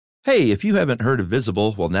Hey, if you haven't heard of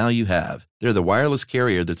Visible, well, now you have. They're the wireless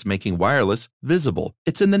carrier that's making wireless visible.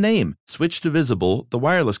 It's in the name. Switch to Visible, the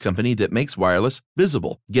wireless company that makes wireless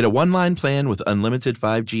visible. Get a one-line plan with unlimited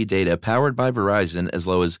 5G data powered by Verizon as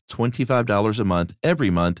low as $25 a month every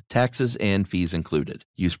month, taxes and fees included.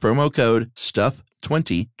 Use promo code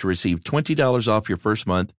STUFF20 to receive $20 off your first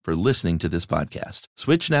month for listening to this podcast.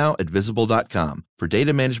 Switch now at Visible.com. For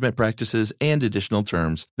data management practices and additional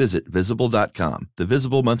terms, visit Visible.com. The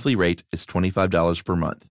Visible monthly rate is $25 per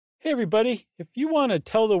month. Hey everybody, if you want to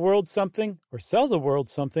tell the world something or sell the world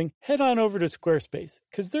something, head on over to Squarespace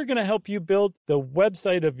because they're going to help you build the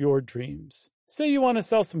website of your dreams. Say you want to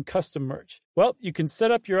sell some custom merch. Well, you can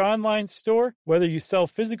set up your online store, whether you sell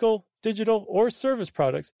physical, digital, or service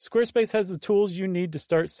products. Squarespace has the tools you need to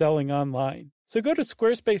start selling online. So go to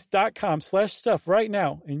squarespace.com/stuff right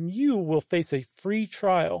now and you will face a free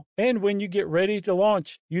trial. And when you get ready to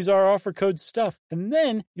launch, use our offer code STUFF and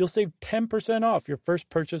then you'll save 10% off your first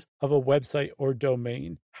purchase of a website or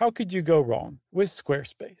domain. How could you go wrong with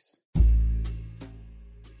Squarespace?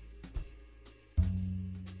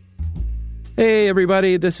 Hey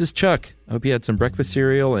everybody, this is Chuck. I hope you had some breakfast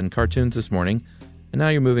cereal and cartoons this morning. And now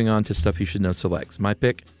you're moving on to Stuff You Should Know Selects. My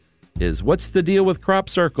pick is What's the Deal with Crop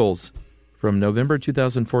Circles? From November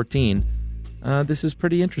 2014. This is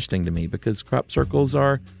pretty interesting to me because crop circles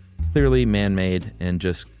are clearly man-made and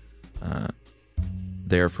just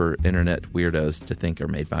there for internet weirdos to think are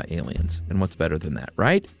made by aliens. And what's better than that,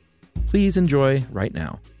 right? Please enjoy right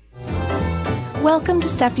now. Welcome to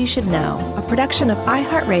Stuff You Should Know, a production of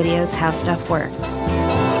iHeartRadio's How Stuff Works.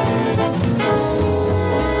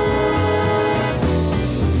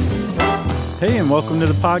 Hey, and welcome to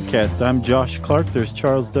the podcast. I'm Josh Clark. There's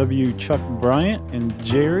Charles W. Chuck Bryant and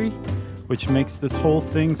Jerry, which makes this whole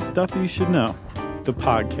thing Stuff You Should Know, the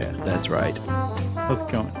podcast. That's right. How's it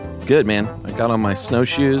going? Good, man. I got on my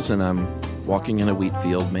snowshoes and I'm walking in a wheat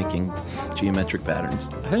field making geometric patterns.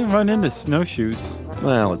 I didn't run into snowshoes.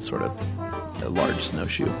 Well, it's sort of a large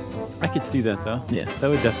snowshoe. I could see that, though. Yeah.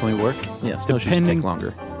 That would definitely work. Yeah, snowshoes take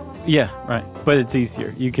longer. Yeah, right. But it's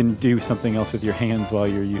easier. You can do something else with your hands while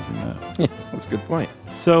you're using those. Yeah, that's a good point.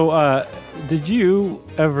 So, did you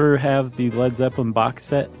ever have the Led Zeppelin box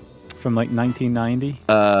set from like 1990?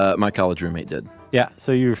 My college roommate did. Yeah,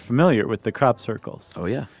 so you're familiar with the crop circles. Oh,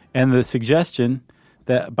 yeah. And the suggestion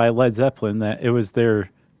that by Led Zeppelin that it was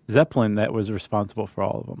their Zeppelin that was responsible for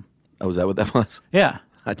all of them. Oh, is that what that was? Yeah.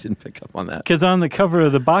 I didn't pick up on that. Because on the cover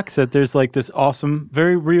of the box set, there's like this awesome,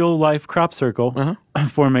 very real-life crop circle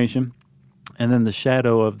formation, and then the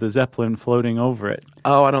shadow of the Zeppelin floating over it.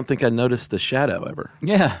 Oh, I don't think I noticed the shadow ever.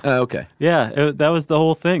 Yeah. Okay. Yeah, that was the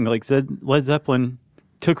whole thing. Like Led Zeppelin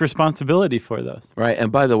took responsibility for those. Right,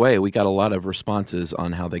 and by the way, we got a lot of responses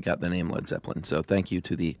on how they got the name Led Zeppelin, so thank you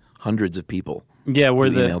to the hundreds of people who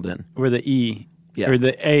emailed in. Where the E or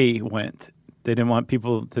the A went. They didn't want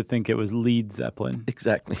people to think it was Lead Zeppelin.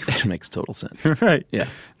 Exactly, which makes total sense. Right. Yeah.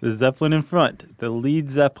 The Zeppelin in front, the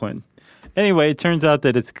Lead Zeppelin. Anyway, it turns out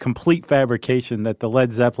that it's a complete fabrication that the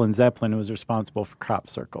Led Zeppelin was responsible for crop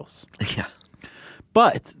circles. Yeah.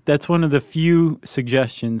 But that's one of the few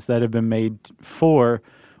suggestions that have been made for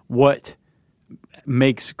what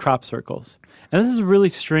makes crop circles. And this is a really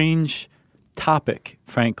strange topic,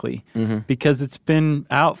 frankly, because it's been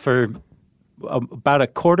out for about a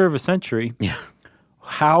quarter of a century. Yeah.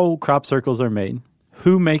 How crop circles are made,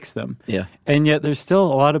 who makes them. Yeah. And yet there's still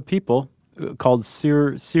a lot of people called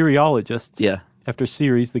cereologists. Yeah. After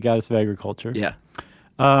Ceres, the goddess of agriculture. Yeah.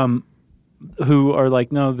 Who are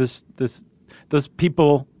like, no, those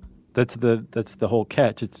people, that's the whole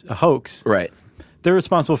catch. It's a hoax. Right. They're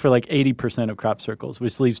responsible for like 80% of crop circles,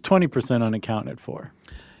 which leaves 20% unaccounted for.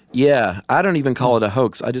 Yeah. I don't even call it a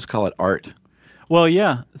hoax. I just call it art. Well,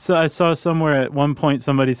 yeah. So I saw somewhere at one point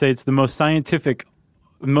somebody say it's the most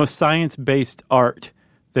science-based art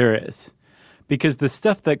there is. Because the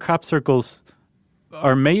stuff that crop circles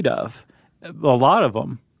are made of, a lot of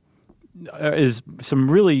them, is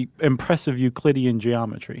some really impressive Euclidean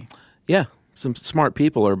geometry. Yeah. Some smart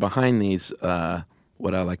people are behind these,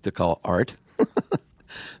 what I like to call art.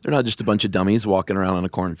 They're not just a bunch of dummies walking around on a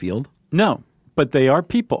cornfield. No, but they are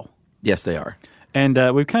people. Yes, they are. And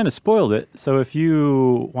we've kind of spoiled it. So if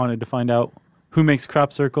you wanted to find out who makes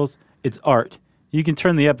crop circles, it's art. You can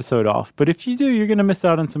turn the episode off. But if you do, you're going to miss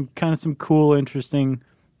out on some cool, interesting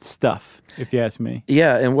stuff, if you ask me.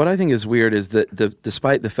 Yeah, and what I think is weird is that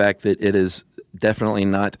despite the fact that it is definitely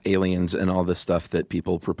not aliens and all this stuff that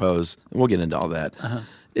people propose, and we'll get into all that,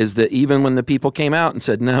 is that even when the people came out and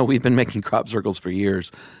said, no, we've been making crop circles for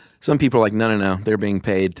years, Some people are like, no, they're being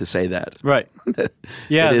paid to say that. Right.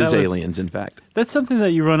 Yeah, it is aliens, in fact. That's something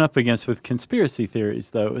that you run up against with conspiracy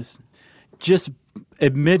theories, though, is just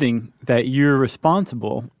admitting that you're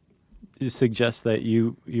responsible suggests that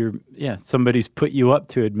somebody's put you up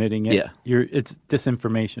to admitting it. Yeah. It's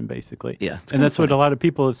disinformation, basically. Yeah. And that's what a lot of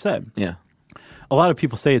people have said. Yeah. A lot of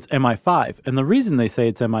people say it's MI5. And the reason they say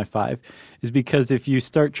it's MI5 is because if you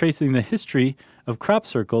start tracing the history of crop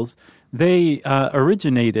circles, they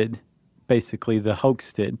originated, basically, the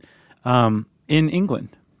hoax did, in England,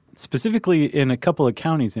 specifically in a couple of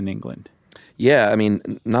counties in England. Yeah, I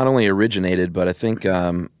mean, not only originated, but I think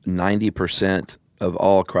 90% of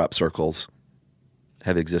all crop circles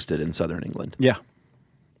have existed in southern England. Yeah.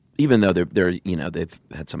 Even though they've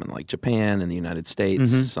had some in like Japan and the United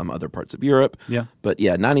States, some other parts of Europe. Yeah. But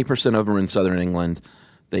yeah, 90% of them are in southern England.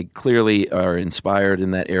 They clearly are inspired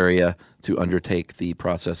in that area to undertake the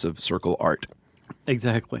process of circle art.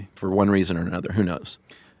 Exactly. For one reason or another. Who knows?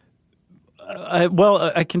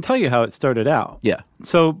 I can tell you how it started out. Yeah.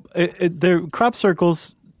 So the crop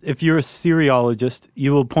circles, if you're a cereologist,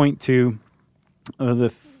 you will point to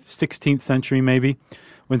the 16th century maybe,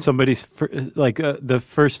 when somebody's the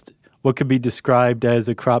first what could be described as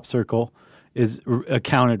a crop circle is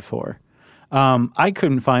accounted for. I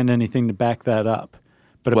couldn't find anything to back that up,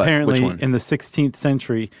 but apparently in the 16th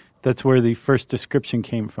century, that's where the first description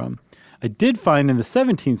came from. I did find in the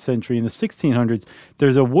 17th century, in the 1600s,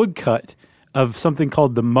 there's a woodcut of something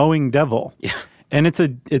called the mowing devil. Yeah. And it's a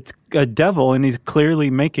devil, and he's clearly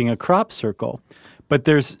making a crop circle. But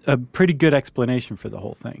there's a pretty good explanation for the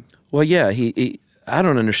whole thing. Well, yeah, I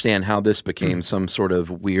don't understand how this became some sort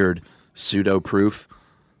of weird pseudo-proof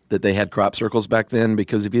that they had crop circles back then,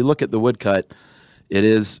 because if you look at the woodcut, it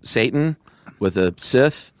is Satan with a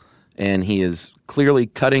scythe, and he is clearly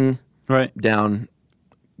cutting down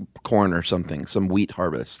corn or something, some wheat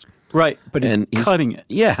harvest. Right, but he's cutting it.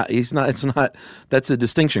 Yeah, it's not, that's a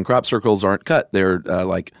distinction. Crop circles aren't cut. They're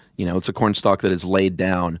it's a corn stalk that is laid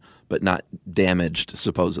down, but not damaged,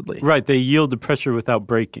 supposedly. Right, they yield the pressure without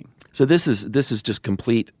breaking. So this is just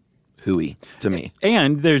complete hooey to me.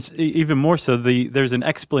 And there's even more so, there's an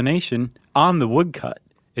explanation on the woodcut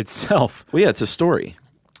itself. Well, yeah, it's a story.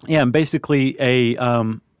 Yeah, and basically a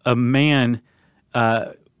man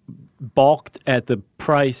balked at the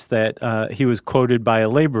price that he was quoted by a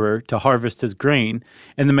laborer to harvest his grain.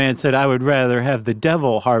 And the man said, I would rather have the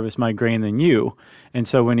devil harvest my grain than you. And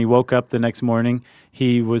so when he woke up the next morning,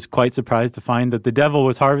 he was quite surprised to find that the devil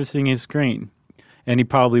was harvesting his grain. And he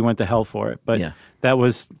probably went to hell for it. But that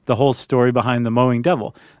was the whole story behind the mowing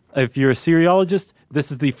devil. If you're a cereologist,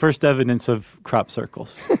 this is the first evidence of crop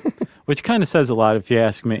circles, which kind of says a lot if you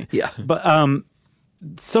ask me. Yeah. But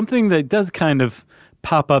something that does kind of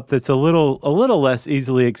pop up that's a little less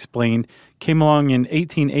easily explained came along in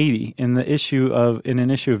 1880 in an issue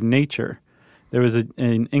of Nature. There was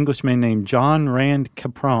an Englishman named John Rand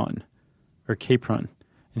Capron,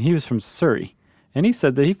 and he was from Surrey. And he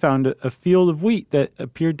said that he found a field of wheat that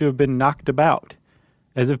appeared to have been knocked about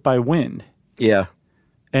as if by wind. Yeah.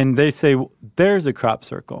 And they say, there's a crop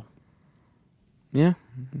circle. Yeah,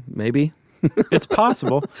 maybe. It's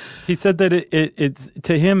possible. He said that it's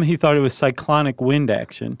to him, he thought it was cyclonic wind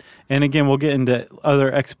action. And again, we'll get into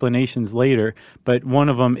other explanations later, but one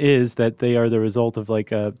of them is that they are the result of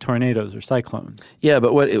tornadoes or cyclones. Yeah,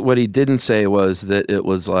 but what he didn't say was that it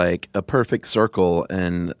was like a perfect circle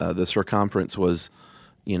and the circumference was,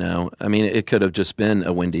 it could have just been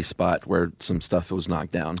a windy spot where some stuff was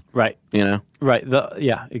knocked down. Right. Right.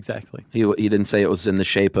 Yeah, exactly. He didn't say it was in the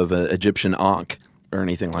shape of an Egyptian ankh or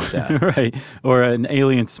anything like that. Right. Or an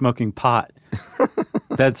alien smoking pot.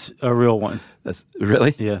 That's a real one. That's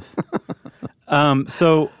really? Yes.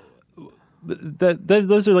 So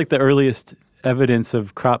those are like the earliest evidence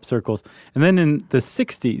of crop circles. And then in the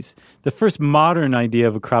 60s, the first modern idea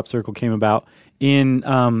of a crop circle came about in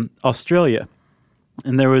Australia.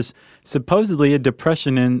 And there was supposedly a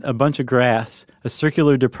depression in a bunch of grass, a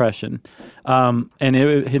circular depression, and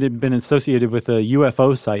it had been associated with a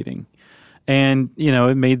UFO sighting. And,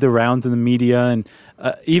 it made the rounds in the media. And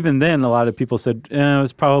even then, a lot of people said it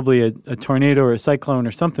was probably a tornado or a cyclone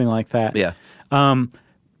or something like that. Yeah.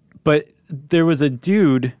 But there was a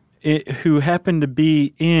dude who happened to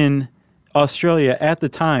be in Australia at the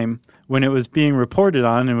time when it was being reported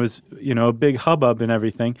on and was, a big hubbub and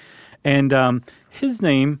everything. And his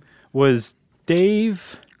name was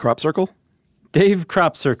Dave... Crop Circle? Dave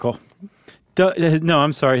Crop Circle. No,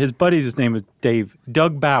 I'm sorry. His buddy's name was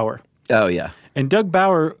Doug Bauer. Oh, yeah. And Doug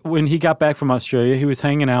Bauer, when he got back from Australia, he was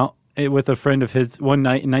hanging out with a friend of his one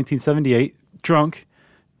night in 1978, drunk.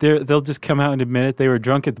 They'll just come out and admit it. They were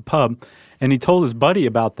drunk at the pub. And he told his buddy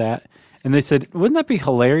about that. And they said, wouldn't that be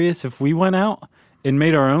hilarious if we went out and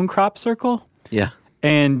made our own crop circle? Yeah.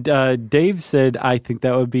 And Dave said, I think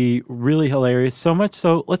that would be really hilarious. So much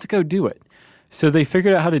so, let's go do it. So they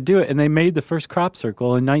figured out how to do it, and they made the first crop circle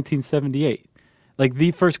in 1978. Like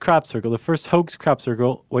the first crop circle, the first hoax crop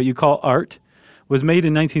circle, what you call art, was made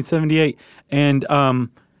in 1978. And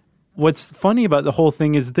what's funny about the whole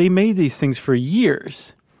thing is they made these things for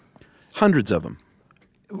years. Hundreds of them.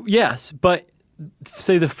 Yes, but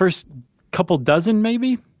say the first couple dozen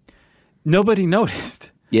maybe, nobody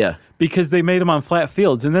noticed. Yeah. Because they made them on flat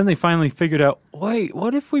fields. And then they finally figured out, wait,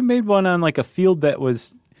 what if we made one on like a field that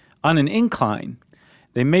was on an incline?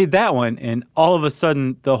 They made that one, and all of a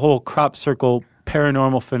sudden the whole crop circle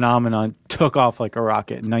paranormal phenomenon took off like a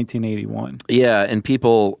rocket in 1981. Yeah, and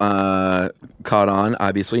people caught on,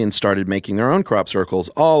 obviously, and started making their own crop circles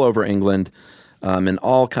all over England in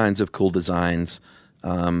all kinds of cool designs.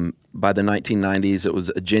 By the 1990s, it was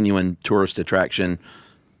a genuine tourist attraction.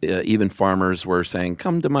 Even farmers were saying,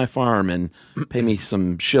 come to my farm and pay me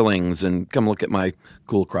some shillings and come look at my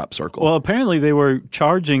cool crop circle. Well, apparently they were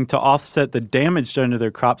charging to offset the damage done to their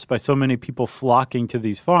crops by so many people flocking to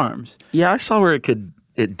these farms. Yeah, I saw where it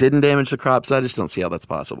didn't damage the crops. I just don't see how that's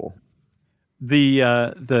possible.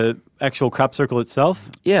 The actual crop circle itself?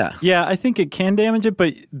 Yeah. Yeah, I think it can damage it,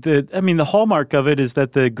 but the hallmark of it is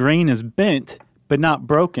that the grain is bent but not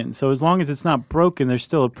broken. So as long as it's not broken, there's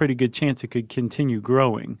still a pretty good chance it could continue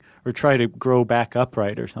growing or try to grow back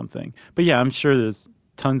upright or something. But yeah, I'm sure there's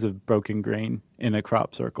tons of broken grain in a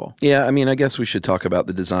crop circle. Yeah, I guess we should talk about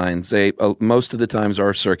the designs. They most of the times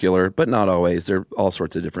are circular, but not always. They're all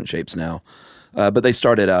sorts of different shapes now. But they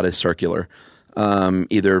started out as circular,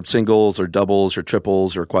 either singles or doubles or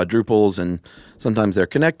triples or quadruples, and sometimes they're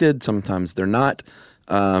connected, sometimes they're not.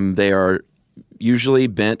 They are usually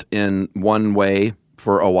bent in one way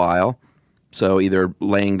for a while, so either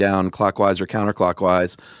laying down clockwise or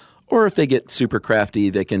counterclockwise, or if they get super crafty,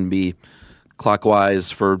 they can be clockwise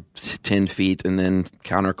for 10 feet and then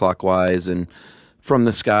counterclockwise, and from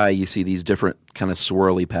the sky you see these different kind of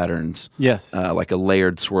swirly patterns. Yes. Like a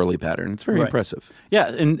layered swirly pattern. It's very impressive. Yeah,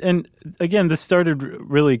 and again, this started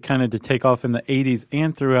really kind of to take off in the 80s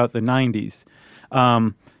and throughout the 90s.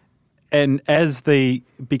 And as they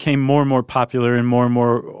became more and more popular and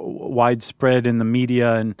more widespread in the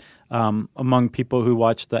media and among people who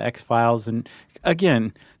watched the X-Files, and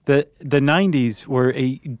again, the 90s were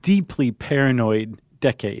a deeply paranoid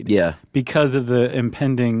decade. Yeah. Because of the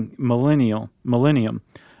impending millennium.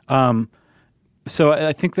 So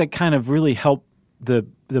I think that kind of really helped the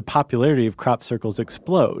popularity of crop circles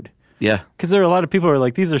explode. Yeah. Because there are a lot of people who are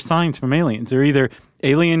like, these are signs from aliens. They're either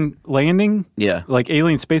alien landing, like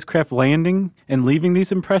alien spacecraft landing and leaving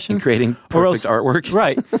these impressions, and creating perfect artwork,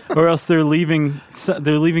 right? Or else they're leaving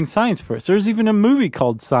signs for us. There's even a movie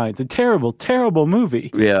called Signs, a terrible, terrible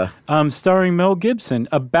movie, starring Mel Gibson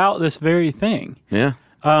about this very thing. Yeah.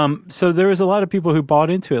 So there was a lot of people who bought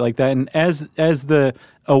into it like that, and as the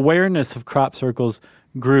awareness of crop circles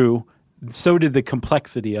grew, so did the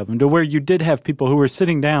complexity of them, to where you did have people who were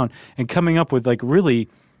sitting down and coming up with like really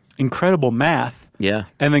incredible math, and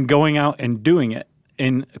then going out and doing it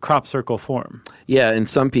in crop circle form. Yeah, and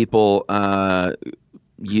some people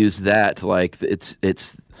use that like it's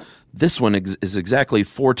this one is exactly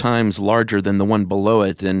 4 times larger than the one below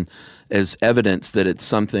it, and as evidence that it's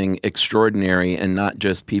something extraordinary and not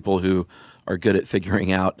just people who are good at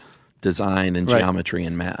figuring out design and geometry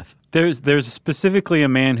and math. There's specifically a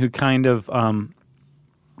man who kind of,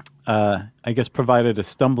 I guess, provided a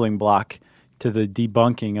stumbling block to the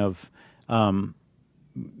debunking of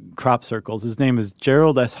crop circles. His name is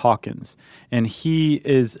Gerald S. Hawkins, and he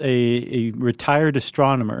is a retired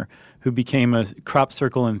astronomer who became a crop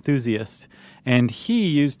circle enthusiast. And he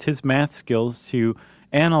used his math skills to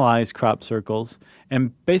analyze crop circles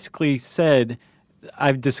and basically said,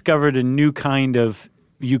 I've discovered a new kind of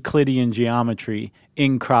Euclidean geometry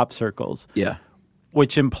in crop circles. Yeah.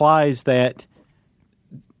 Which implies that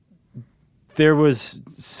there was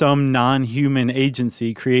some non-human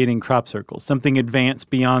agency creating crop circles, something advanced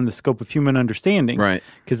beyond the scope of human understanding. Right.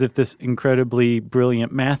 Because if this incredibly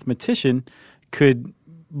brilliant mathematician could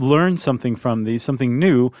learn something from these, something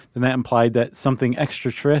new, then that implied that something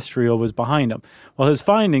extraterrestrial was behind them. Well, his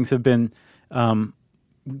findings have been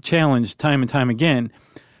challenged time and time again.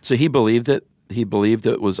 So he believed it? He believed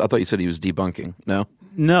it was, I thought you said he was debunking. No?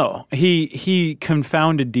 No. He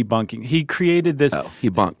confounded debunking. He created this. Oh, he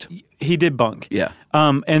bunked. He did bunk. Yeah.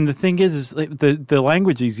 And the thing is the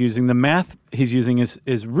language he's using, the math he's using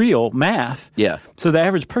is real math. Yeah. So the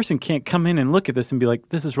average person can't come in and look at this and be like,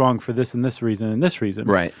 this is wrong for this and this reason and this reason.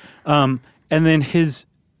 Right. And then his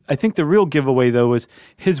I think the real giveaway, though, is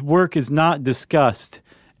his work is not discussed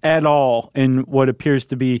at all in what appears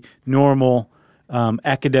to be normal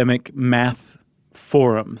academic math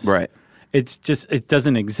forums. Right. It's just, it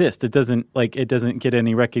doesn't exist. It doesn't get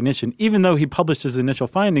any recognition. Even though he published his initial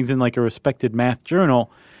findings in like a respected math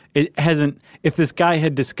journal, it hasn't, if this guy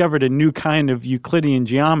had discovered a new kind of Euclidean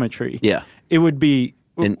geometry, it would be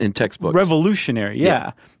in textbooks. Revolutionary,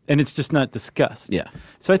 yeah. And it's just not discussed. Yeah.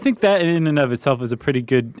 So I think that in and of itself is a pretty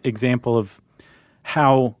good example of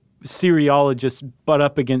how seriologists butt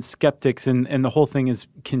up against skeptics and the whole thing is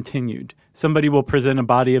continued. Somebody will present a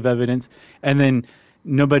body of evidence and then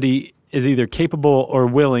nobody is either capable or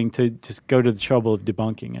willing to just go to the trouble of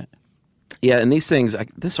debunking it. Yeah, and these things,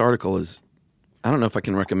 this article is, I don't know if I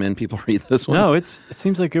can recommend people read this one. No, it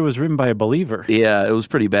seems like it was written by a believer. Yeah, it was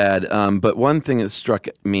pretty bad. But one thing that struck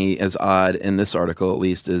me as odd in this article, at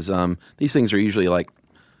least, is these things are usually like,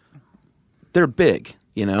 they're big,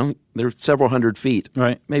 you know? They're several hundred feet,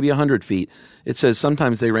 right? Maybe 100 feet. It says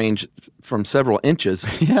sometimes they range from several inches.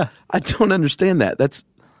 Yeah. I don't understand that. That's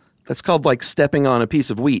called like stepping on a piece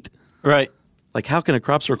of wheat. Right. Like, how can a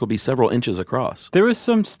crop circle be several inches across? There was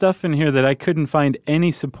some stuff in here that I couldn't find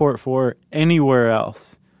any support for anywhere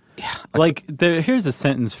else. Yeah. Like, here's a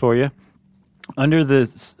sentence for you. Under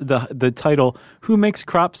the title, Who Makes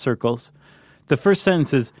Crop Circles? The first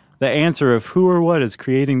sentence is, the answer of who or what is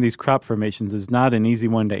creating these crop formations is not an easy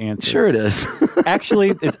one to answer. Sure it is.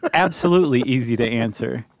 Actually, it's absolutely easy to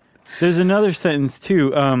answer. There's another sentence,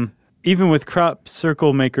 too. Even with crop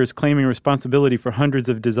circle makers claiming responsibility for hundreds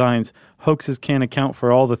of designs, hoaxes can't account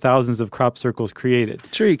for all the thousands of crop circles created.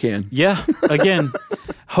 Sure you can. Yeah. Again,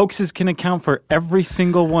 hoaxes can account for every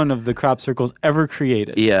single one of the crop circles ever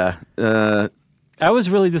created. Yeah. I was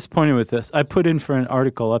really disappointed with this. I put in for an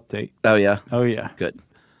article update. Oh, yeah? Oh, yeah. Good.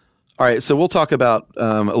 All right, so we'll talk about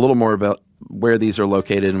a little more about where these are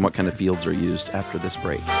located and what kind of fields are used after this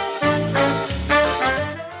break.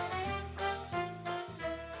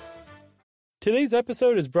 Today's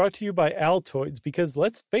episode is brought to you by Altoids because,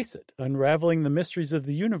 let's face it, unraveling the mysteries of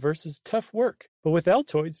the universe is tough work. But with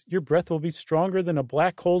Altoids, your breath will be stronger than a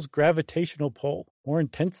black hole's gravitational pull, more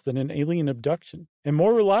intense than an alien abduction, and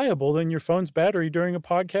more reliable than your phone's battery during a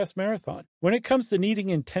podcast marathon. When it comes to needing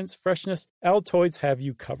intense freshness, Altoids have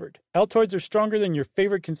you covered. Altoids are stronger than your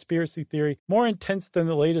favorite conspiracy theory, more intense than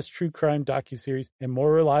the latest true crime docuseries, and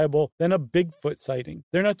more reliable than a Bigfoot sighting.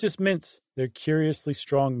 They're not just mints, they're curiously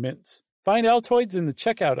strong mints. Find Altoids in the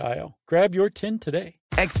checkout aisle. Grab your tin today.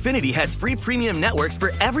 Xfinity has free premium networks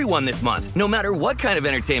for everyone this month, no matter what kind of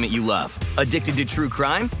entertainment you love. Addicted to true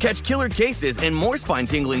crime? Catch killer cases and more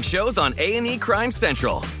spine-tingling shows on A&E Crime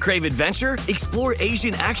Central. Crave adventure? Explore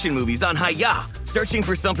Asian action movies on Hi-Ya. Searching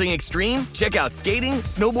for something extreme? Check out skating,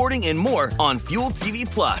 snowboarding, and more on Fuel TV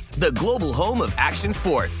Plus, the global home of action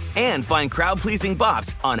sports. And find crowd-pleasing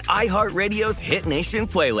bops on iHeartRadio's Hit Nation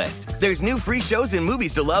playlist. There's new free shows and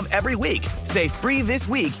movies to love every week. Say free this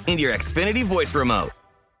week in your Xfinity voice remote.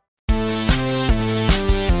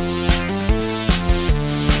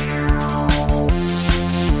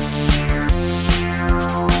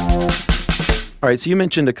 All right, so you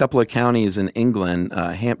mentioned a couple of counties in England,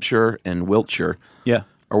 Hampshire and Wiltshire. Yeah.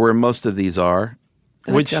 Are where most of these are.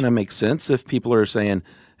 And Which it kind of makes sense if people are saying,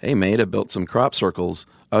 hey, mate, I built some crop circles.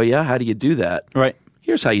 Oh, yeah? How do you do that? Right.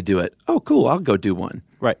 Here's how you do it. Oh, cool. I'll go do one.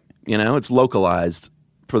 Right. You know, it's localized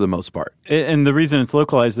for the most part. And the reason it's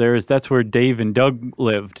localized there is that's where Dave and Doug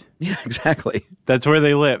lived. Yeah, exactly. That's where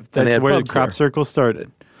they lived. And they That's had where the pubs crop there. circle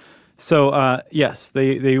started. So, yes,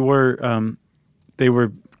 they were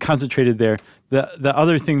concentrated there. The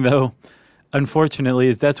other thing, though, unfortunately,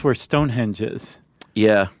 is that's where Stonehenge is.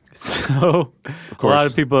 Yeah. So a lot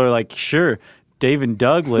of people are like, sure, Dave and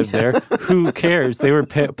Doug lived there. Who cares? They were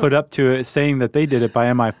put up to it saying that they did it by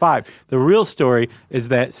MI5. The real story is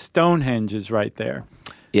that Stonehenge is right there.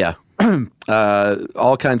 Yeah.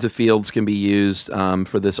 All kinds of fields can be used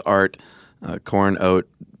for this art. Corn, oat,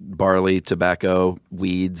 barley, tobacco,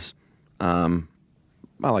 weeds. I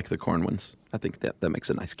like the corn ones. I think that makes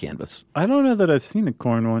a nice canvas. I don't know that I've seen a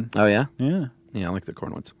corn one. Oh, yeah? Yeah. Yeah, I like the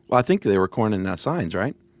corn ones. Well, I think they were corn and signs,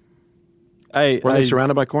 right? Were they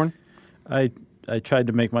surrounded by corn? I tried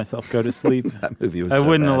to make myself go to sleep. That movie was I so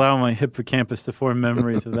wouldn't bad. allow my hippocampus to form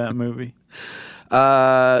memories of that movie.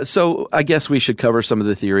 So I guess we should cover some of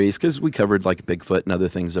the theories because we covered like Bigfoot and other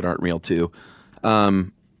things that aren't real too.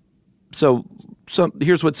 So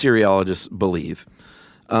here's what seriologists believe.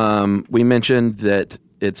 We mentioned that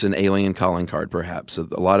it's an alien calling card, perhaps. So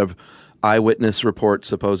a lot of eyewitness reports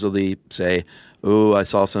supposedly say, "Oh, I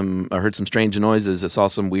heard some strange noises. I saw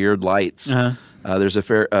some weird lights." Uh-huh. There's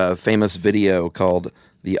a famous video called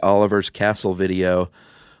the Oliver's Castle video,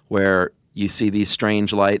 where you see these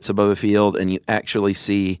strange lights above a field and you actually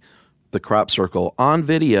see the crop circle on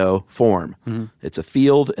video form. Mm-hmm. It's a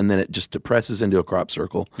field, and then it just depresses into a crop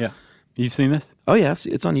circle. Yeah. You've seen this? Oh, yeah.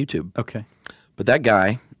 It's on YouTube. Okay. But that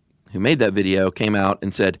guy who made that video came out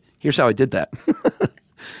and said, here's how I did that.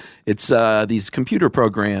 It's these computer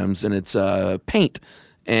programs, and it's paint,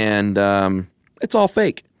 and it's all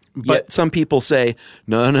fake. But yet some people say,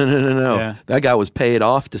 no. Yeah. That guy was paid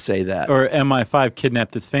off to say that. Or MI5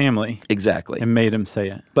 kidnapped his family. Exactly. And made him say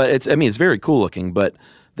it. But it's very cool looking, but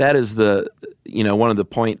that is one of the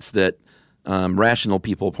points that rational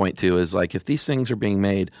people point to is like, if these things are being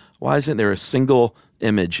made, why isn't there a single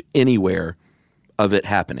image anywhere of it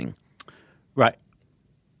happening? Right.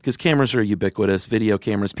 Because cameras are ubiquitous, video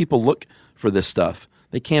cameras. People look for this stuff.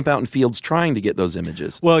 They camp out in fields trying to get those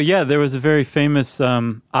images. Well, yeah, there was a very famous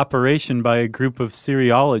operation by a group of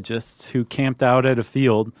Syriologists who camped out at a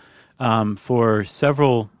field for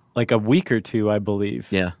a week or two, I believe,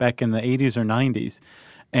 back in the 80s or 90s.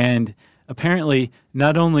 And apparently,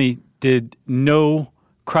 not only did no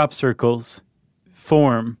crop circles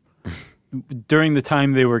form during the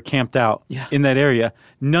time they were camped out in that area,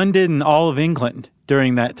 none did in all of England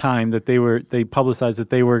during that time that they publicized that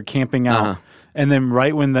they were camping out. Uh-huh. And then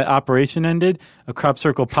right when the operation ended, a crop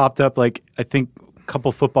circle popped up, I think a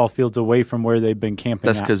couple football fields away from where they'd been camping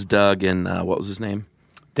out. That's because Doug and what was his name?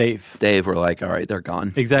 Dave were like, all right, they're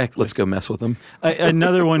gone. Exactly. Let's go mess with them.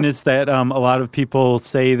 Another one is that a lot of people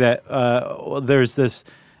say that there's this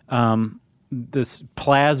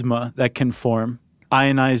plasma that can form,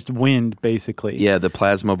 ionized wind, basically. Yeah, the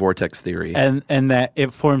plasma vortex theory. And that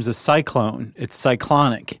it forms a cyclone. It's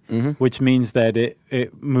cyclonic, which means that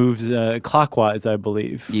it moves clockwise, I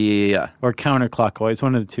believe. Yeah. Or counterclockwise,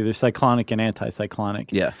 one of the two. There's cyclonic and anticyclonic.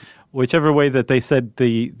 Yeah. Whichever way that they said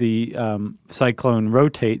the cyclone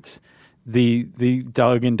rotates, the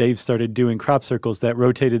Doug and Dave started doing crop circles that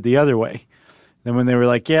rotated the other way. Then when they were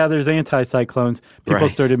like, yeah, there's anticyclones, people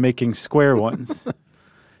started making square ones.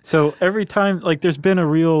 So every time, there's been a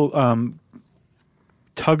real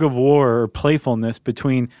tug of war or playfulness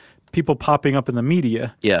between people popping up in the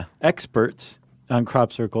media, experts on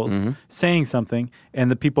crop circles, saying something, and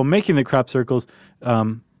the people making the crop circles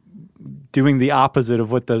doing the opposite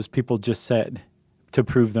of what those people just said to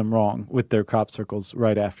prove them wrong with their crop circles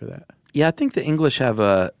right after that. Yeah, I think the English have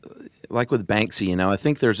like with Banksy, I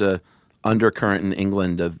think there's a undercurrent in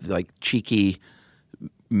England of cheeky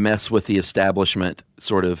mess with the establishment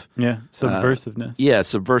sort of. Yeah, subversiveness.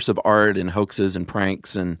 Subversive art and hoaxes and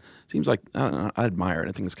pranks, and it seems like, I don't know, I admire it.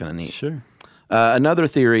 I think it's kind of neat. Sure. Another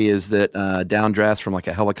theory is that downdrafts from a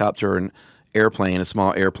helicopter or an airplane, a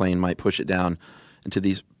small airplane, might push it down into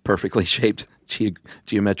these perfectly shaped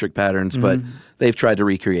geometric patterns, but they've tried to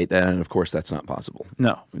recreate that, and of course that's not possible.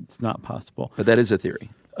 No, it's not possible. But that is a theory.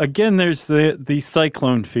 Again, there's the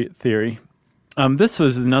cyclone theory. This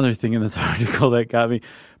was another thing in this article that got me.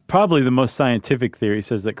 Probably the most scientific theory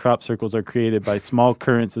says that crop circles are created by small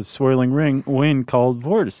currents of swirling wind called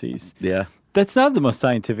vortices. Yeah. That's not the most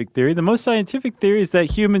scientific theory. The most scientific theory is that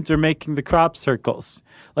humans are making the crop circles.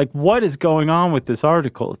 What is going on with this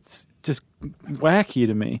article? It's just wacky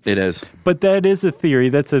to me. It is. But that is a theory.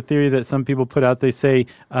 That's a theory that some people put out. They say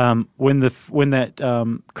when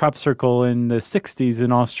that crop circle in the 60s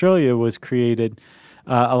in Australia was created,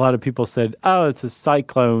 a lot of people said, oh, it's a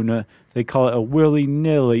cyclone. They call it a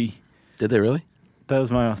willy-nilly. Did they really? That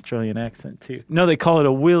was my Australian accent, too. No, they call it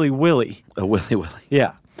a willy-willy. A willy-willy.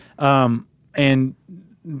 Yeah. And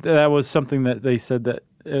that was something that they said that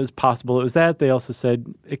it was possible. It was that. They also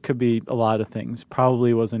said it could be a lot of things.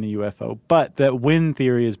 Probably wasn't a UFO. But that wind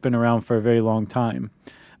theory has been around for a very long time.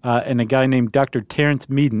 And a guy named Dr. Terence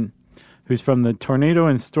Meaden, who's from the Tornado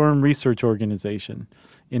and Storm Research Organization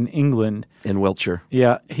in England. In Wiltshire.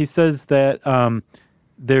 Yeah. He says that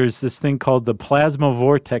there's this thing called the plasma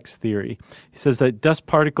vortex theory. He says that dust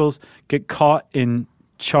particles get caught in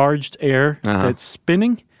charged air that's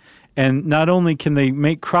spinning. And not only can they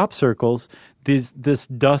make crop circles, this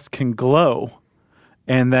dust can glow,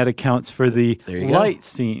 and that accounts for the light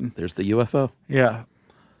seen. There's the UFO. Yeah.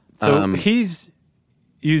 So he's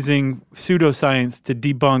using pseudoscience to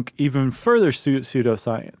debunk even further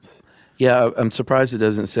pseudoscience. Yeah, I'm surprised it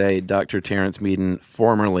doesn't say Dr. Terence Meaden,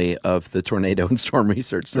 formerly of the Tornado and Storm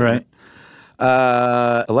Research Center.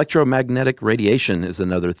 Right. Electromagnetic radiation is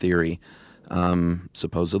another theory.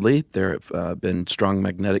 Supposedly, there have been strong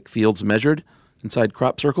magnetic fields measured inside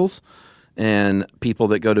crop circles, and people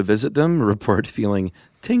that go to visit them report feeling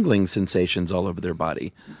tingling sensations all over their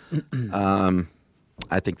body.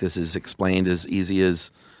 I think this is explained as easy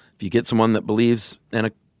as if you get someone that believes in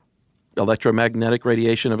a electromagnetic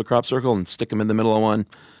radiation of a crop circle and stick them in the middle of one,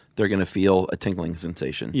 they're going to feel a tingling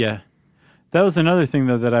sensation. Yeah. That was another thing,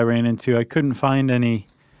 though, that I ran into. I couldn't find any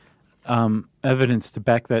evidence to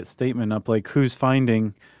back that statement up. Like, who's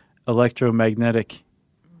finding electromagnetic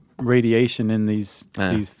radiation in these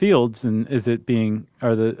fields, and is it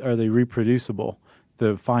are they reproducible,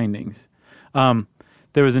 the findings?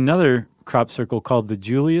 There was another crop circle called the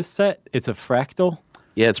Julius set. It's a fractal.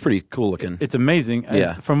 Yeah, it's pretty cool looking. It's amazing.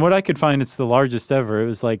 Yeah. From what I could find, it's the largest ever. It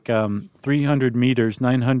was like 300 meters,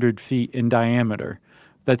 900 feet in diameter.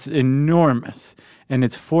 That's enormous. And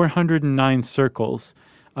it's 409 circles.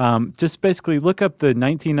 Just basically look up the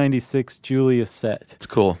 1996 Julius set. It's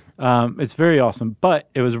cool. It's very awesome. But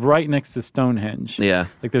it was right next to Stonehenge. Yeah.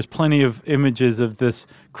 Like, there's plenty of images of this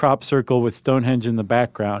crop circle with Stonehenge in the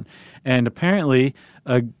background. And apparently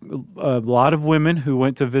a lot of women who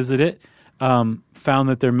went to visit it found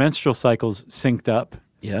that their menstrual cycles synced up.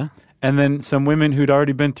 Yeah. And then some women who'd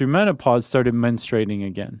already been through menopause started menstruating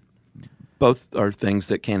again. Both are things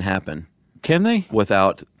that can happen. Can they?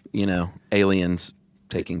 Without, aliens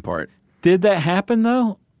taking part. Did that happen,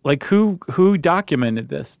 though? Like, who documented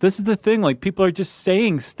this? This is the thing. Like, people are just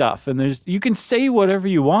saying stuff, and you can say whatever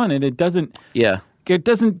you want, and it doesn't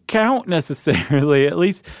count necessarily, at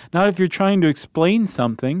least not if you're trying to explain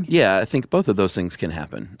something. Yeah, I think both of those things can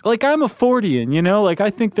happen. Like, I'm a Fordian, like, I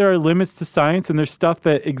think there are limits to science, and there's stuff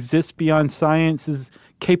that exists beyond science's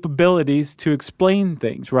capabilities to explain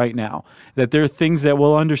things right now. That there are things that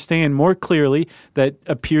we'll understand more clearly that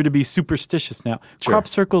appear to be superstitious now. Sure. Crop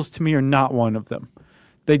circles, to me, are not one of them.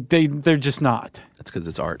 They're just not. That's because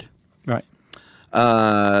it's art. Right.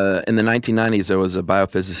 In the 1990s, there was a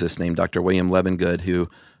biophysicist named Dr. William Levengood who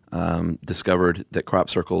discovered that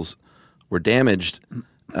crop circles were damaged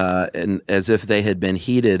and as if they had been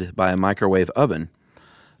heated by a microwave oven.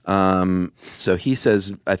 So he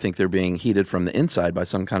says, I think they're being heated from the inside by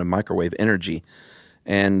some kind of microwave energy.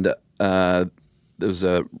 And there was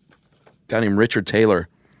a guy named Richard Taylor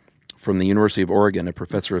from the University of Oregon, a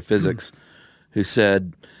professor of physics, who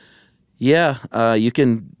said, you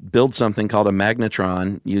can build something called a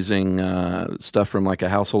magnetron using stuff from like a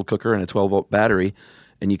household cooker and a 12-volt battery,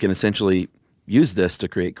 and you can essentially use this to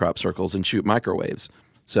create crop circles and shoot microwaves.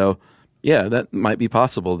 So, yeah, that might be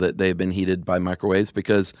possible that they've been heated by microwaves,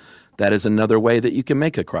 because that is another way that you can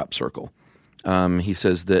make a crop circle. He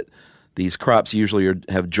says that these crops usually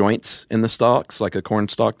have joints in the stalks, like a corn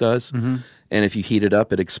stalk does, and if you heat it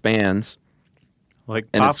up, it expands. Like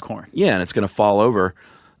popcorn. And it's going to fall over.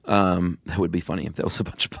 That would be funny if there was a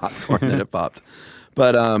bunch of popcorn that it popped.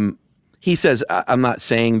 But he says, I'm not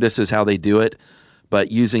saying this is how they do it,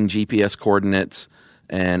 but using GPS coordinates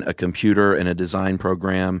and a computer and a design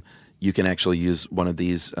program, you can actually use one of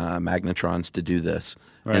these magnetrons to do this.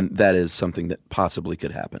 Right. And that is something that possibly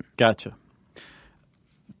could happen. Gotcha.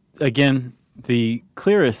 Again, the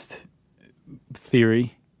clearest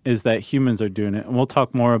theory is that humans are doing it. And we'll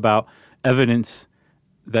talk more about evidence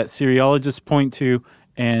that seriologists point to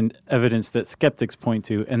and evidence that skeptics point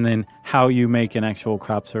to, and then how you make an actual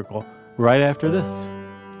crop circle right after this.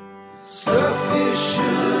 Stuff you should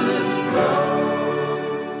know.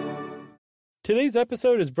 Today's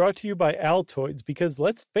episode is brought to you by Altoids, because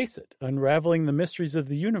let's face it, unraveling the mysteries of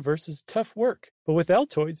the universe is tough work. But with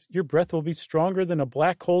Altoids, your breath will be stronger than a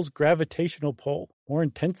black hole's gravitational pull, more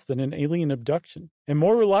intense than an alien abduction, and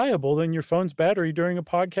more reliable than your phone's battery during a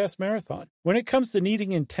podcast marathon. When it comes to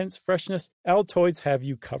needing intense freshness, Altoids have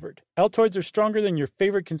you covered. Altoids are stronger than your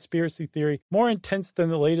favorite conspiracy theory, more intense than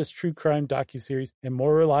the latest true crime docuseries, and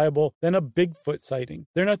more reliable than a Bigfoot sighting.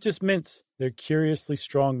 They're not just mints, they're curiously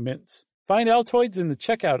strong mints. Find Altoids in the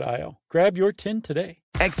checkout aisle. Grab your tin today.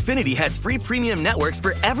 Xfinity has free premium networks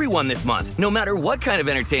for everyone this month, no matter what kind of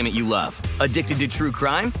entertainment you love. Addicted to true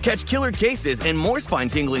crime? Catch killer cases and more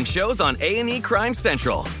spine-tingling shows on A&E Crime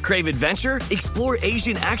Central. Crave adventure? Explore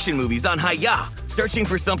Asian action movies on Hi-Ya. Searching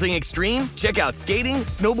for something extreme? Check out skating,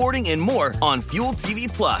 snowboarding, and more on Fuel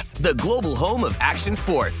TV Plus, the global home of action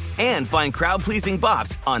sports. And find crowd-pleasing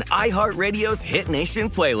bops on iHeartRadio's Hit Nation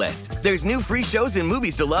playlist. There's new free shows and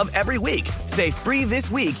movies to love every week. Say free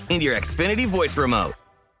this week in your Xfinity voice remote.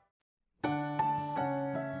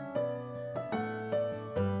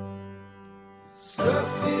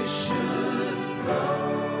 Stuff you should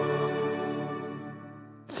know.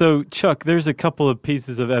 So, Chuck, there's a couple of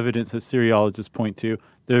pieces of evidence that seriologists point to.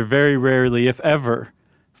 There are very rarely, if ever,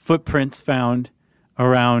 footprints found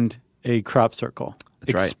around a crop circle.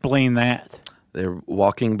 That's Explain that. They're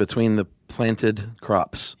walking between the planted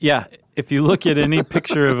crops. Yeah. If you look at any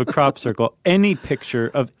picture of a crop circle, any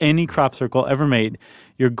picture of any crop circle ever made,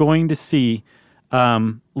 you're going to see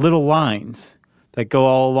little lines that go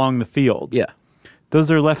all along the field. Yeah. Those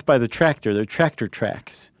are left by the tractor. They're tractor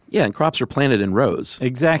tracks. Yeah, and crops are planted in rows.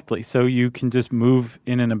 Exactly. So you can just move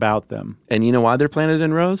in and about them. And you know why they're planted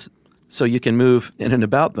in rows? So you can move in and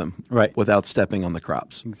about them Right. without stepping on the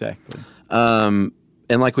crops. Exactly.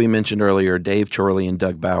 And like we mentioned earlier, Dave Chorley and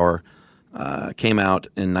Doug Bauer came out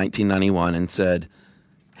in 1991 and said,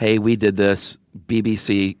 hey, we did this.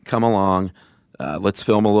 BBC, come along. Let's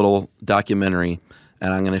film a little documentary,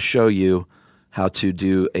 and I'm going to show you how to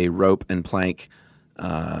do a rope and plank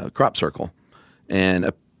crop circle.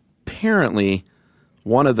 And apparently,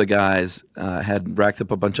 one of the guys had racked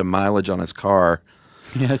up a bunch of mileage on his car.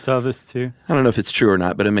 Yeah, I saw this too. I don't know if it's true or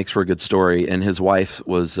not, but it makes for a good story. And his wife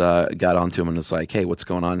got onto him and was like, hey, what's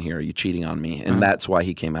going on here? Are you cheating on me? And that's why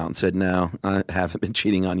he came out and said, no, I haven't been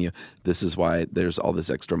cheating on you. This is why there's all this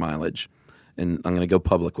extra mileage. And I'm going to go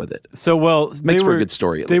public with it. So, well, Makes for a good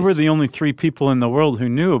story, at They were least. the only 3 people in the world who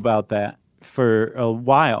knew about that for a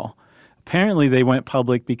while. Apparently, they went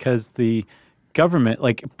public because the government,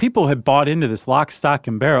 like, people had bought into this lock, stock,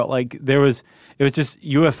 and barrel. Like, it was just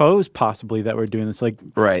UFOs possibly that were doing this. Like,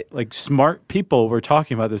 Right. like smart people were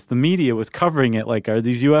talking about this. The media was covering it. Like, are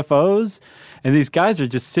these UFOs? And these guys are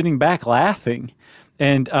just sitting back laughing.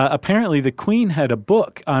 And apparently the Queen had a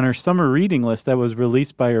book on her summer reading list that was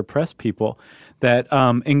released by her press people that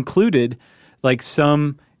included like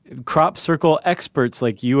some crop circle experts,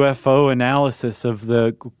 like UFO analysis of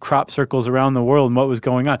the crop circles around the world and what was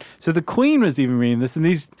going on. So the Queen was even reading this, and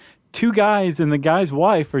these 2 guys and the guy's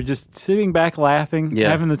wife are just sitting back laughing, Yeah.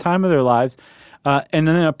 having the time of their lives. And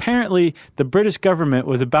then apparently the British government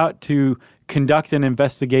was about to conduct an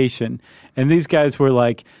investigation, and these guys were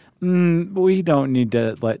like, we don't need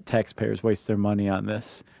to let taxpayers waste their money on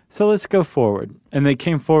this. So let's go forward. And they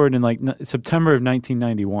came forward in like September of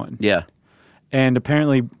 1991. Yeah. And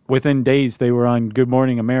apparently within days they were on Good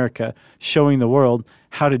Morning America showing the world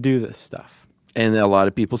how to do this stuff. And a lot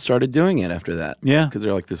of people started doing it after that. Yeah. Because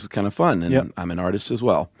they're like, this is kind of fun. And Yep. I'm an artist as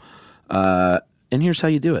well. And here's how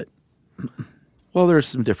you do it. Well, there's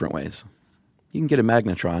some different ways. You can get a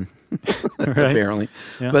magnetron, apparently.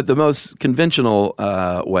 Yeah. But the most conventional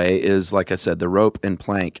way is, like I said, the rope and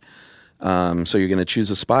plank. So you're going to choose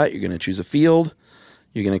a spot. You're going to choose a field.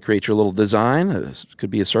 You're going to create your little design. It could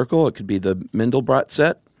be a circle. It could be the Mandelbrot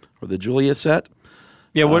set or the Julia set.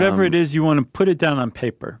 Yeah, whatever it is, you want to put it down on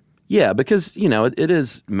paper. Yeah, because, it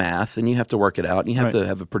is math, and you have to work it out, and you have Right. to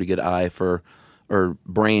have a pretty good eye or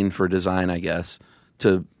brain for design, I guess,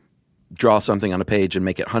 to draw something on a page and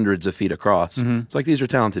make it hundreds of feet across. It's like these are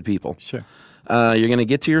talented people. Sure. You're going to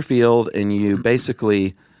get to your field, and you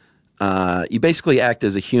basically act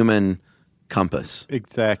as a human compass,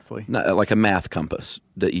 Exactly. not like a math compass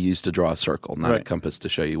that you use to draw a circle, not a Right. compass to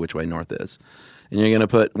show you which way north is. And you're going to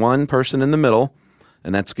put one person in the middle,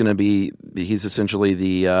 and that's going to be he's essentially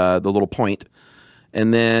the little point.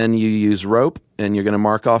 And then you use rope, and you're going to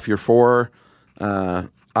mark off your 4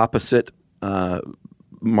 opposite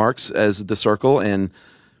marks as the circle, and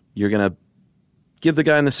you're going to give the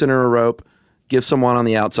guy in the center a rope, give someone on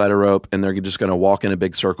the outside a rope, and they're just going to walk in a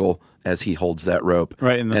big circle as he holds that rope.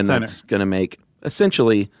 Right in the and center. that's going to make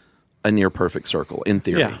essentially a near perfect circle in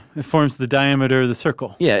theory. Yeah, it forms the diameter of the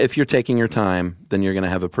circle. Yeah, if you're taking your time, then you're going to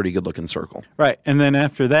have a pretty good looking circle. Right. And then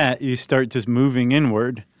after that, you start just moving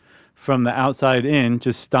inward from the outside in,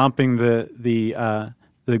 just stomping the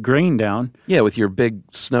grain down. Yeah, with your big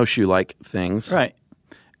snowshoe like things. Right.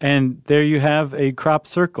 And there you have a crop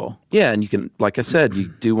circle. Yeah, and you can, like I said, you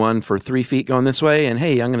do one for 3 feet going this way, and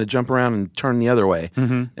hey, I'm going to jump around and turn the other way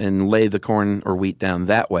and lay the corn or wheat down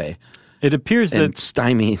that way It appears and that,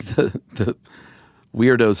 stymie the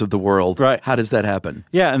weirdos of the world. Right. How does that happen?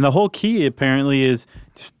 yeah, and the whole key apparently is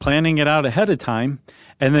just planning it out ahead of time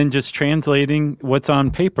and then just translating what's on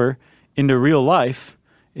paper into real life.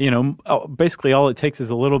 Basically all it takes is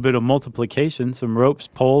a little bit of multiplication, some ropes,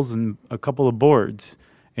 poles, and a couple of boards.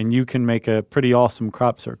 And you can make a pretty awesome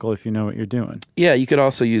crop circle if you know what you're doing. Yeah, you could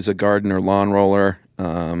also use a garden or lawn roller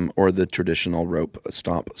or the traditional rope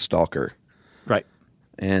stomp stalker. Right.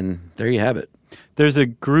 And there you have it. There's a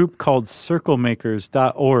group called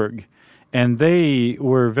circlemakers.org, and they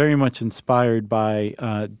were very much inspired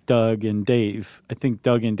by Doug and Dave. I think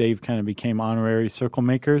Doug and Dave kind of became honorary circle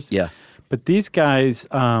makers. Yeah. But these guys,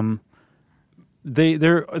 their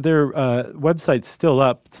website's still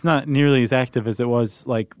up. It's not nearly as active as it was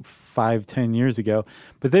like 5-10 years ago,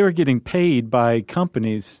 but they were getting paid by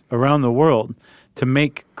companies around the world to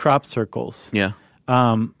make crop circles. Yeah.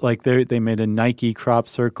 Like they made a Nike crop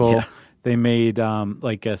circle. Yeah. They made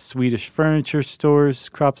like a Swedish furniture store's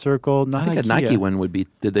crop circle. Not I think a IKEA. Nike one would be,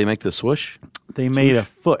 did they make the swoosh? They made a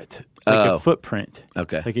foot, like Oh. a footprint.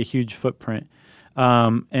 Okay. Like a huge footprint.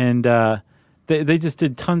 And They just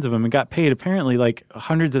did tons of them and got paid apparently like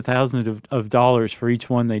hundreds of thousands of dollars for each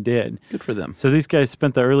one they did. Good for them. So these guys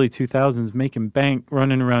spent the early 2000s making bank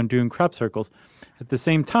running around doing crop circles. At the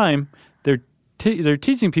same time, they're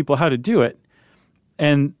teaching people how to do it,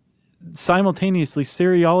 and simultaneously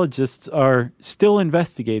cereologists are still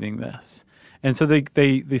investigating this. And so the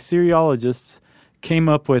cereologists came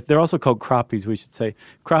up with, they're also called croppies, we should say.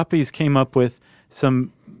 Croppies came up with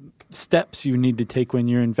some steps you need to take when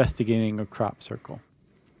you're investigating a crop circle.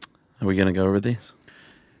 Are we going to go over these?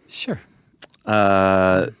 Sure.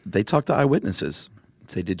 They talk to eyewitnesses.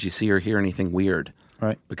 Say, did you see or hear anything weird?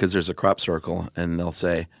 Right. Because there's a crop circle, and they'll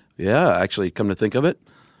say, yeah, actually, come to think of it,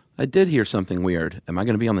 I did hear something weird. Am I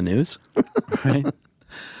going to be on the news? Right.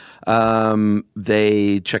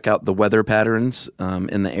 They check out the weather patterns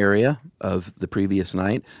in the area of the previous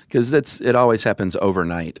night, because it always happens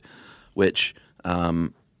overnight, which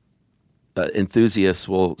enthusiasts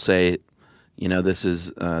will say, this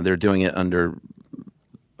is they're doing it under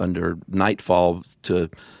nightfall to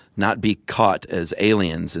not be caught as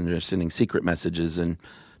aliens, and they're sending secret messages. And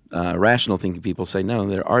rational thinking people say, no,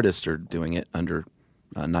 their artists are doing it under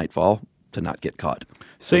nightfall to not get caught,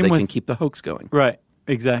 so they can keep the hoax going. Right.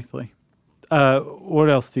 Exactly. What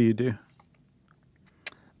else do you do?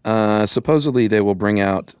 Supposedly, they will bring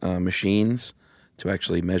out machines to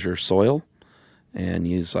actually measure soil and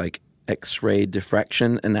use like X-ray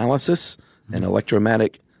diffraction analysis and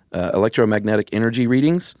electromagnetic energy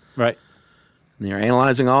readings. Right. And they're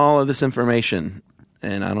analyzing all of this information,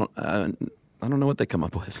 and I don't know what they come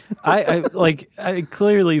up with. I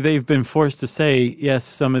clearly they've been forced to say, yes,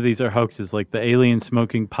 some of these are hoaxes, like the alien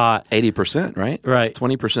smoking pot. 80%, right? Right.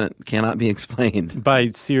 20% cannot be explained by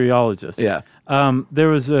cereologists. Yeah. There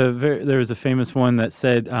was a famous one that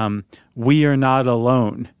said, "We are not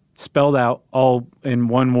alone," spelled out all in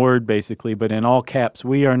one word, basically, but in all caps.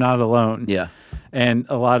 We are not alone. Yeah. And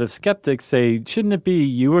a lot of skeptics say, shouldn't it be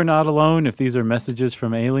you are not alone if these are messages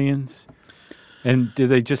from aliens? And do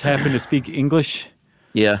they just happen to speak English?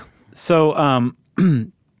 Yeah. So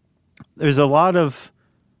there's a lot of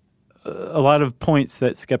points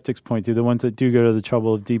that skeptics point to, the ones that do go to the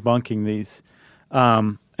trouble of debunking these.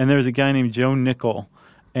 And there's a guy named Joe Nickel,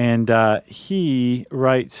 and he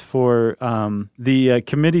writes for the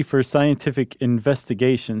Committee for Scientific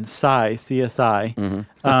Investigation, CSI.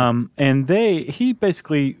 Mm-hmm. And he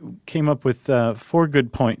basically came up with 4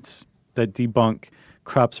 good points that debunk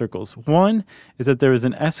crop circles. One is that there was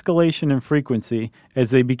an escalation in frequency as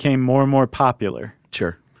they became more and more popular.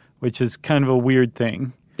 Sure. Which is kind of a weird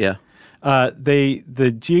thing. Yeah.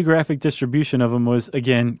 The geographic distribution of them was,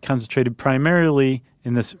 again, concentrated primarily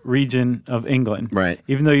in this region of England. Right.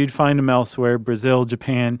 Even though you'd find them elsewhere, Brazil,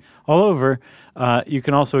 Japan, all over, you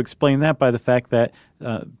can also explain that by the fact that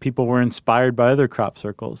people were inspired by other crop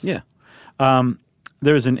circles. Yeah.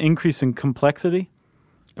 There's an increase in complexity,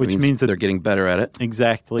 which means that they're getting better at it.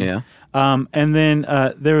 Exactly. Yeah. And then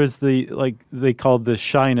there was they called the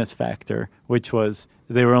shyness factor, which was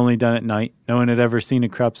they were only done at night. No one had ever seen a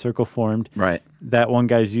crop circle formed. Right. That one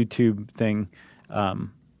guy's YouTube thing,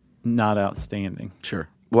 not outstanding. Sure.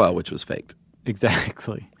 Well, which was faked.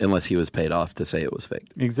 Exactly. Unless he was paid off to say it was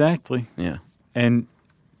faked. Exactly. Yeah. And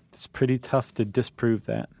it's pretty tough to disprove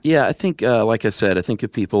that. Yeah, I think, like I said, I think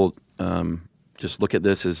if people just look at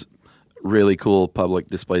this as really cool public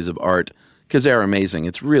displays of art, because they're amazing.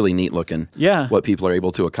 It's really neat looking. Yeah. What people are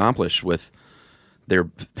able to accomplish with their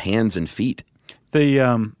hands and feet.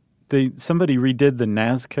 Somebody redid the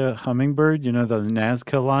Nazca hummingbird, the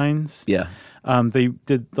Nazca lines. Yeah. They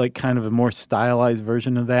did like kind of a more stylized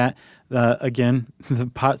version of that. Again, the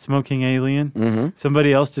pot smoking alien. Mm-hmm.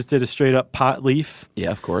 Somebody else just did a straight up pot leaf.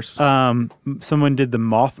 Yeah, of course. Someone did the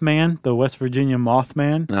Mothman, the West Virginia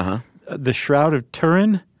Mothman. Uh-huh. The Shroud of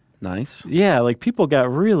Turin. Nice. Yeah, like people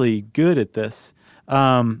got really good at this.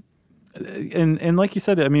 And like you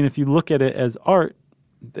said, I mean, if you look at it as art,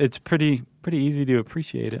 it's pretty easy to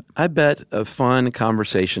appreciate it. I bet a fun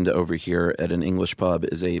conversation to overhear at an English pub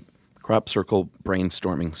is a crop circle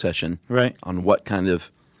brainstorming session. Right. On what kind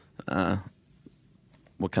of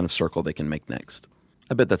circle they can make next.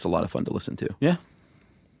 I bet that's a lot of fun to listen to. Yeah.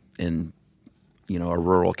 In, a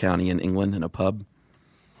rural county in England in a pub.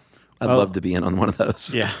 I'd love to be in on one of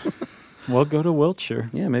those. Yeah. Well, go to Wiltshire.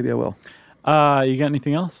 Yeah, maybe I will. You got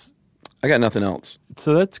anything else? I got nothing else.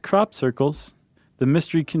 So that's crop circles. The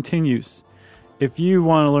mystery continues. If you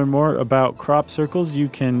want to learn more about crop circles, you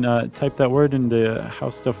can type that word into How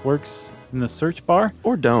Stuff Works in the search bar.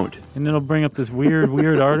 Or don't. And it'll bring up this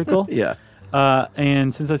weird article. Yeah.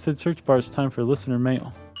 And since I said search bar, it's time for listener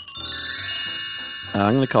mail.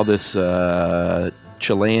 I'm going to call this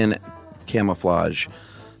Chilean camouflage.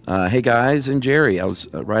 Hey guys and Jerry, I was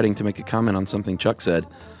writing to make a comment on something Chuck said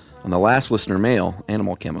on the last listener mail,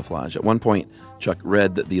 Animal Camouflage. At one point, Chuck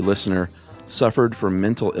read that the listener suffered from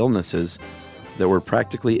mental illnesses that were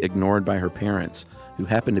practically ignored by her parents, who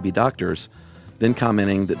happened to be doctors, then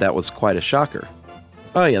commenting that that was quite a shocker.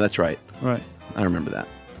 Oh yeah, that's right. Right. I remember that.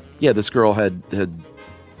 Yeah, this girl had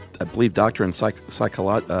I believe, doctor and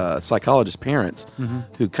psychologist parents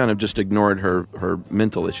who kind of just ignored her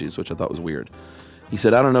mental issues, which I thought was weird. He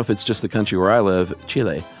said, I don't know if it's just the country where I live,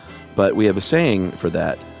 Chile, but we have a saying for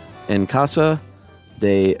that. En casa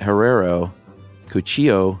de herrero,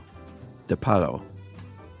 cuchillo de palo.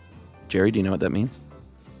 Jerry, do you know what that means?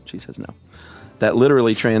 She says no. That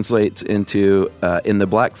literally translates into, in the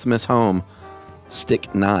blacksmith's home,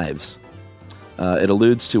 stick knives. It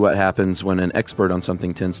alludes to what happens when an expert on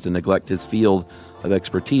something tends to neglect his field of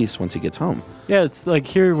expertise once he gets home. Yeah, it's like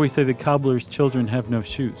here we say the cobbler's children have no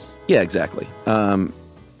shoes. Yeah, exactly.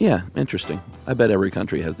 Yeah, interesting. I bet every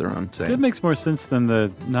country has their own saying. It makes more sense than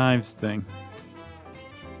the knives thing.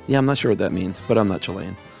 Yeah, I'm not sure what that means, but I'm not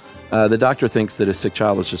Chilean. The doctor thinks that his sick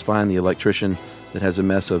child is just fine. The electrician that has a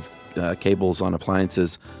mess of cables on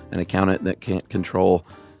appliances, an accountant that can't control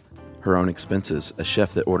her own expenses, a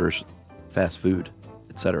chef that orders fast food,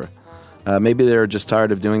 etc. Maybe they're just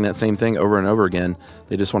tired of doing that same thing over and over again.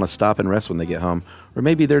 They just want to stop and rest when they get home. Or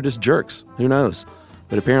maybe they're just jerks. Who knows?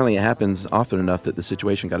 But apparently it happens often enough that the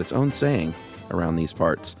situation got its own saying around these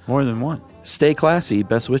parts. More than one. Stay classy.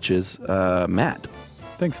 Best wishes, Matt.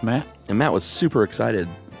 Thanks, Matt. And Matt was super excited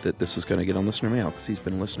that this was going to get on listener mail because he's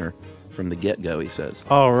been a listener from the get-go, he says.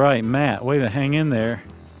 All right, Matt. Way to hang in there.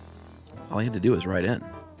 All he had to do was write in.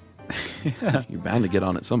 Yeah. You're bound to get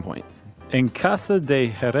on at some point. En casa de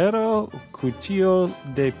herrero, cuchillo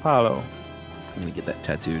de palo. I'm going to get that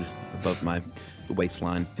tattooed above my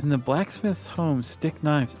waistline. In the blacksmith's home, stick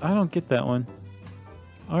knives. I don't get that one.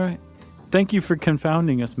 All right. Thank you for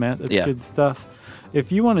confounding us, Matt. That's good stuff.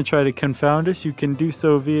 If you want to try to confound us, you can do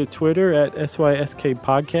so via Twitter at SYSK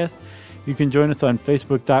Podcast. You can join us on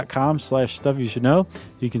Facebook.com/Stuff You Should Know.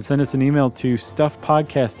 You can send us an email to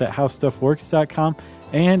stuffpodcast@howstuffworks.com.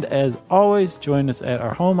 And as always, join us at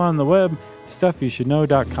our home on the web,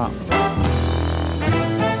 stuffyoushouldknow.com.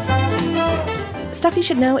 Stuff You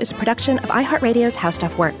Should Know is a production of iHeartRadio's How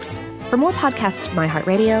Stuff Works. For more podcasts from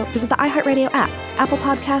iHeartRadio, visit the iHeartRadio app, Apple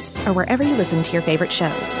Podcasts, or wherever you listen to your favorite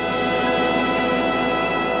shows.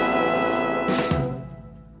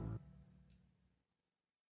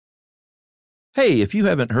 Hey, if you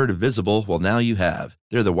haven't heard of Visible, well, now you have.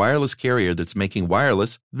 They're the wireless carrier that's making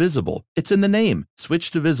wireless visible. It's in the name. Switch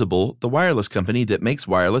to Visible, the wireless company that makes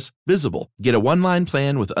wireless visible. Get a one-line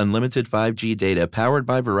plan with unlimited 5G data powered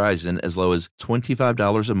by Verizon as low as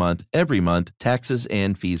 $25 a month every month, taxes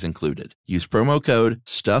and fees included. Use promo code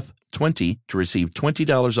STUFF20 to receive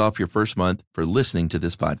 $20 off your first month for listening to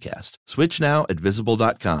this podcast. Switch now at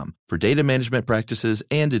Visible.com. For data management practices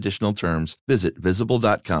and additional terms, visit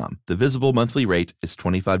Visible.com. The Visible monthly rate is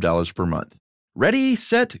 $25 per month. Ready,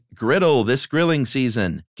 set, griddle this grilling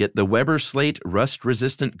season. Get the Weber Slate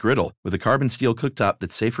rust-resistant griddle. With a carbon steel cooktop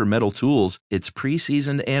that's safe for metal tools, it's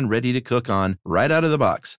pre-seasoned and ready to cook on right out of the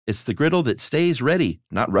box. It's the griddle that stays ready,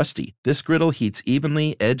 not rusty. This griddle heats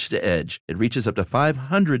evenly edge to edge. It reaches up to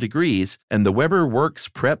 500 degrees, and the Weber Works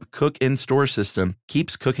Prep Cook and Store system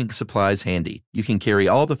keeps cooking supplies handy. You can carry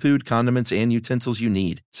all the food, condiments, and utensils you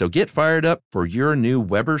need. So get fired up for your new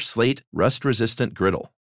Weber Slate rust-resistant griddle.